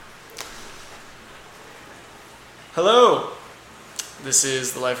Hello, this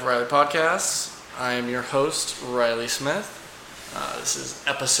is the Life of Riley podcast. I am your host, Riley Smith. This is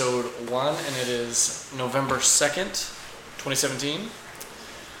episode 1, and it is November 2nd, 2017.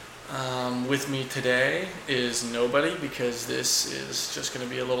 With me today is nobody because this is just going to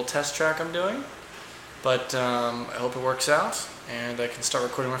be a little test track I'm doing. But I hope it works out, and I can start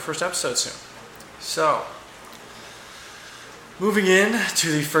recording my first episode soon. So, moving in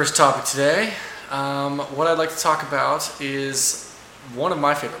to the first topic today. What I'd like to talk about is one of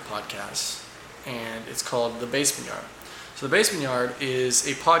my favorite podcasts, and it's called The Basement Yard. So The Basement Yard is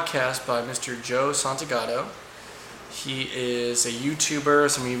a podcast by Mr. Joe Santagato. He is a YouTuber.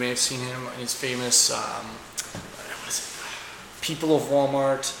 Some of you may have seen him in his famous People of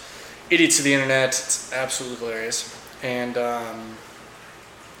Walmart, Idiots of the Internet. It's absolutely hilarious. And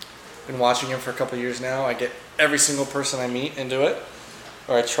been watching him for a couple of years now. I get every single person I meet into it,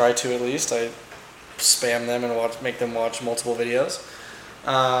 or I try to at least. I spam them and make them watch multiple videos.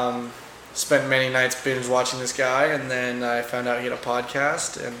 Spent many nights binge watching this guy, and then I found out he had a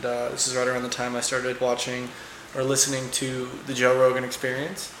podcast, and this is right around the time I started watching or listening to the Joe Rogan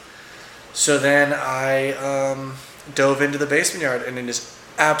Experience. So then I dove into The Basement Yard, and it is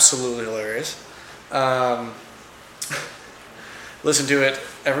absolutely hilarious. Listen to it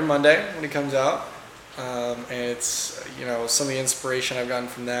every Monday when it comes out, and it's, some of the inspiration I've gotten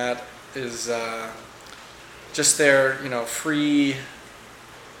from that is just their, free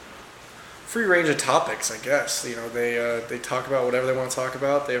range of topics, I guess. They talk about whatever they want to talk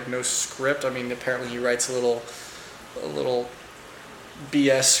about. They have no script. I mean, apparently he writes a little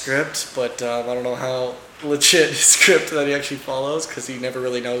BS script, but I don't know how legit his script that he actually follows, because he never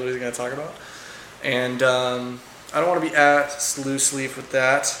really knows what he's going to talk about. And I don't want to be as loose leaf with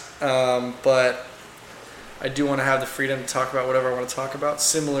that, but I do want to have the freedom to talk about whatever I want to talk about,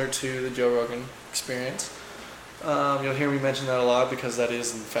 similar to the Joe Rogan Experience. You'll hear me mention that a lot because that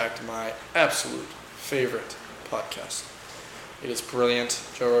is, in fact, my absolute favorite podcast. It is brilliant.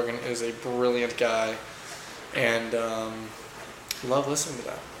 Joe Rogan is a brilliant guy, and love listening to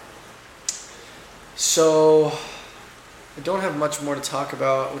that. So, I don't have much more to talk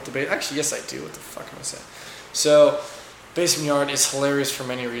about with the Actually, yes, I do. What the fuck am I saying? So, Basement Yard is hilarious for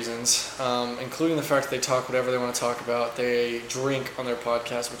many reasons, including the fact that they talk whatever they want to talk about. They drink on their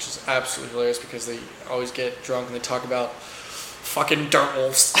podcast, which is absolutely hilarious because they always get drunk and they talk about fucking dirt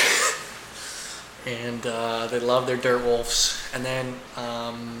wolves. And they love their dirt wolves. And then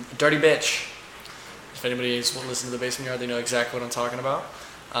Dirty Bitch. If anybody is listening to The Basement Yard, they know exactly what I'm talking about.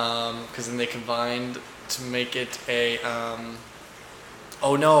 Because then they combined to make it a...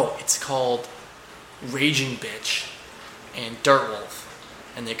 it's called Raging Bitch and Dirt Wolf,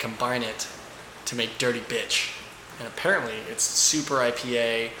 and they combine it to make Dirty Bitch. And apparently it's super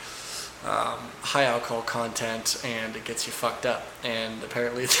IPA, high alcohol content, and it gets you fucked up. And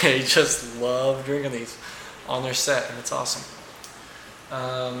apparently they just love drinking these on their set, and it's awesome.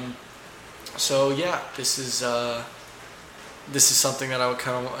 So yeah, this is something that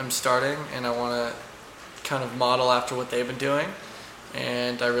I'm starting, and I want to kind of model after what they've been doing.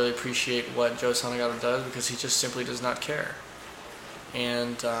 And I really appreciate what Joe Santagato does because he just simply does not care.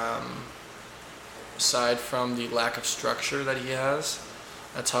 And aside from the lack of structure that he has,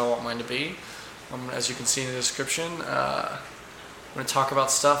 that's how I want mine to be. As you can see in the description, I'm going to talk about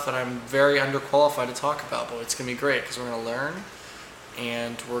stuff that I'm very underqualified to talk about, but it's going to be great because we're going to learn,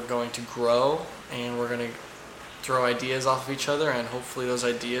 and we're going to grow, and we're going to throw ideas off of each other, and hopefully those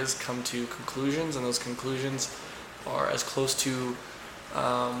ideas come to conclusions, and those conclusions are as close to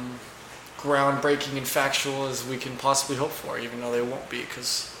groundbreaking and factual as we can possibly hope for, even though they won't be,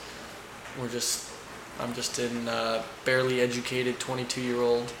 because I'm just a barely educated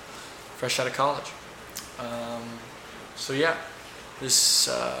 22-year-old fresh out of college. So yeah, this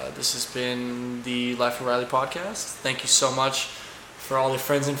has been the Life of Riley podcast. Thank you so much for all the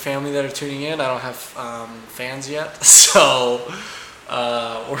friends and family that are tuning in. I don't have fans yet, so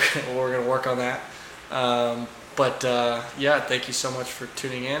we're gonna work on that. But thank you so much for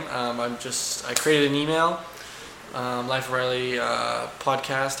tuning in. I created an email,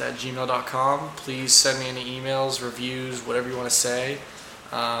 lifeofriley.podcast@gmail.com. Please send me any emails, reviews, whatever you want to say.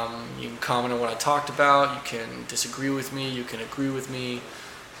 You can comment on what I talked about. You can disagree with me. You can agree with me.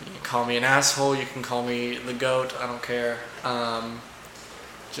 You can call me an asshole. You can call me the GOAT. I don't care.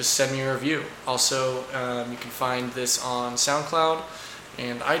 Just send me a review. Also, you can find this on SoundCloud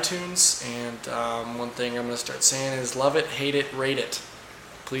and iTunes, and one thing I'm going to start saying is love it, hate it, rate it.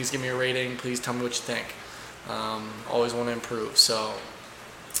 Please give me a rating. Please tell me what you think. Always want to improve. So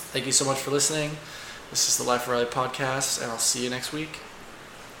thank you so much for listening. This is the Life of Riley podcast, and I'll see you next week.